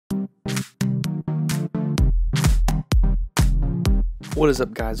What is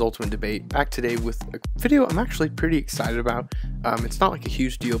up, guys? Ultimate Debate back today with a video I'm actually pretty excited about. It's not like a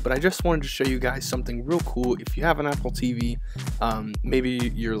huge deal, but I just wanted to show you guys something real cool. If you have an Apple TV,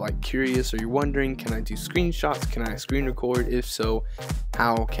 maybe you're like curious or you're wondering, can I do screenshots? Can I screen record? If so,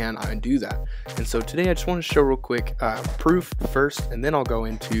 how can I do that? And so today I just want to show real quick proof first, and then I'll go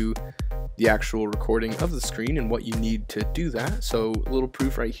into the actual recording of the screen and what you need to do that. So a little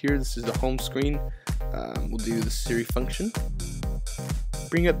proof right here. This is the home screen. We'll do the Siri function.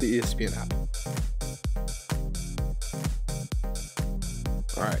 Bring up the ESPN app.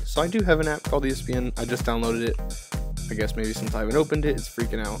 Alright, so I do have an app called ESPN. I just downloaded it. I guess maybe since I haven't opened it, it's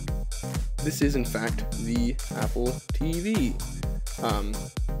freaking out. This is in fact the Apple TV.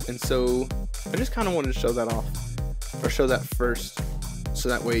 And so I just kind of wanted to show that off, or show that first, so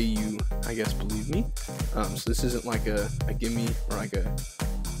that way you, I guess, believe me. So this isn't like a gimme or like a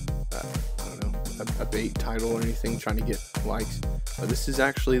bait title or anything trying to get likes, but this is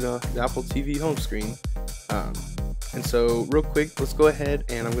actually the Apple TV home screen. And so real quick, let's go ahead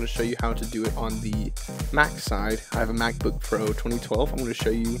and I'm going to show you how to do it on the Mac side. I have a MacBook Pro 2012. I'm going to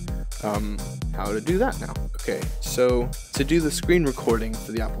show you how to do that now. Okay, so to do the screen recording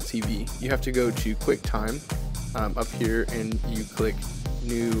for the Apple TV, you have to go to QuickTime up here, and you click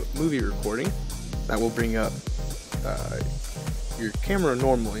New Movie Recording. That will bring up your camera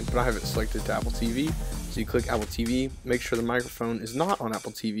normally, but I have it selected to Apple TV. So you click Apple TV, make sure the microphone is not on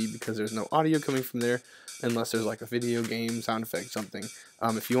Apple TV because there's no audio coming from there unless there's like a video game, sound effect, something.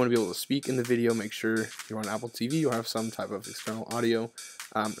 If you want to be able to speak in the video, make sure you're on Apple TV or have some type of external audio,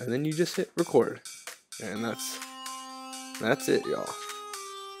 and then you just hit record, and that's it, y'all.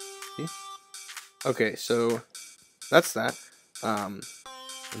 See? Okay, so that's that, and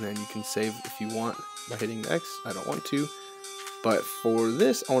then you can save if you want by hitting X. I don't want to. But for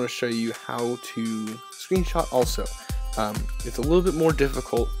this, I want to show you how to screenshot also. It's a little bit more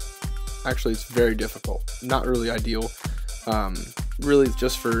difficult. Actually, it's very difficult. Not really ideal. Really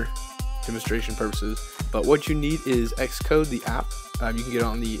just for demonstration purposes. But what you need is Xcode, the app. You can get it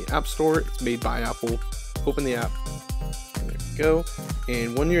on the App Store. It's made by Apple. Open the app. There you go.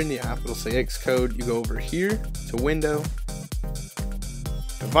 And when you're in the app, it'll say Xcode. You go over here to Window,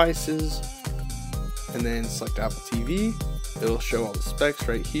 Devices, and then select Apple TV. It'll show all the specs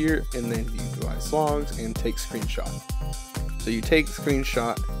right here, and then view device logs and take screenshot. So you take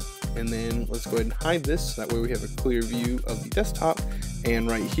screenshot, and then let's go ahead and hide this, so that way we have a clear view of the desktop. And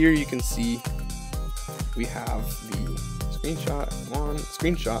right here you can see we have the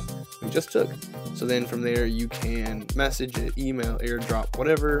screenshot we just took. So then from there you can message it, email, airdrop,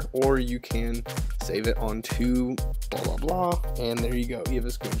 whatever, or you can save it onto blah blah blah, and there you go, you have a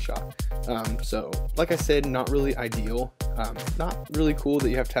screenshot. So like I said, not really ideal, not really cool that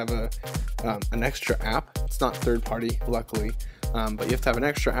you have to have an extra app. It's not third party, luckily, but you have to have an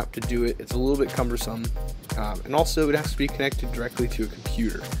extra app to do it. It's a little bit cumbersome, and also it has to be connected directly to a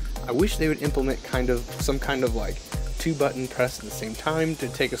computer. I wish they would implement some kind of like 2-button press at the same time to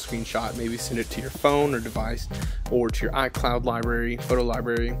take a screenshot, maybe send it to your phone or device or to your iCloud library, photo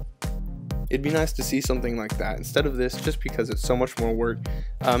library. It'd be nice to see something like that instead of this, just because it's so much more work,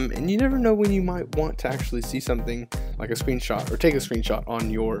 and you never know when you might want to actually see something like a screenshot or take a screenshot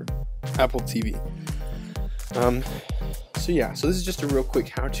on your Apple TV. So yeah, so this is just a real quick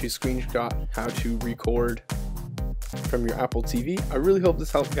how to screenshot, how to record from your Apple TV. I really hope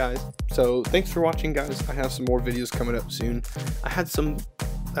this helped, guys. So thanks for watching, guys. I have some more videos coming up soon. I had some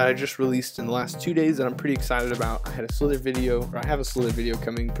that I just released in the last 2 days that I'm pretty excited about. I have a Slither video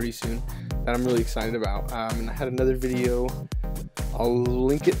coming pretty soon that I'm really excited about, and I had another video, I'll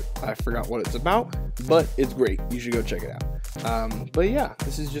link it, I forgot what it's about, but it's great, you should go check it out. But yeah,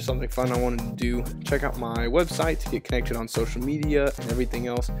 this is just something fun I wanted to do. Check out my website to get connected on social media and everything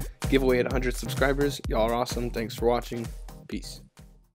else. Giveaway at 100 subscribers. Y'all are awesome. Thanks for watching. Peace.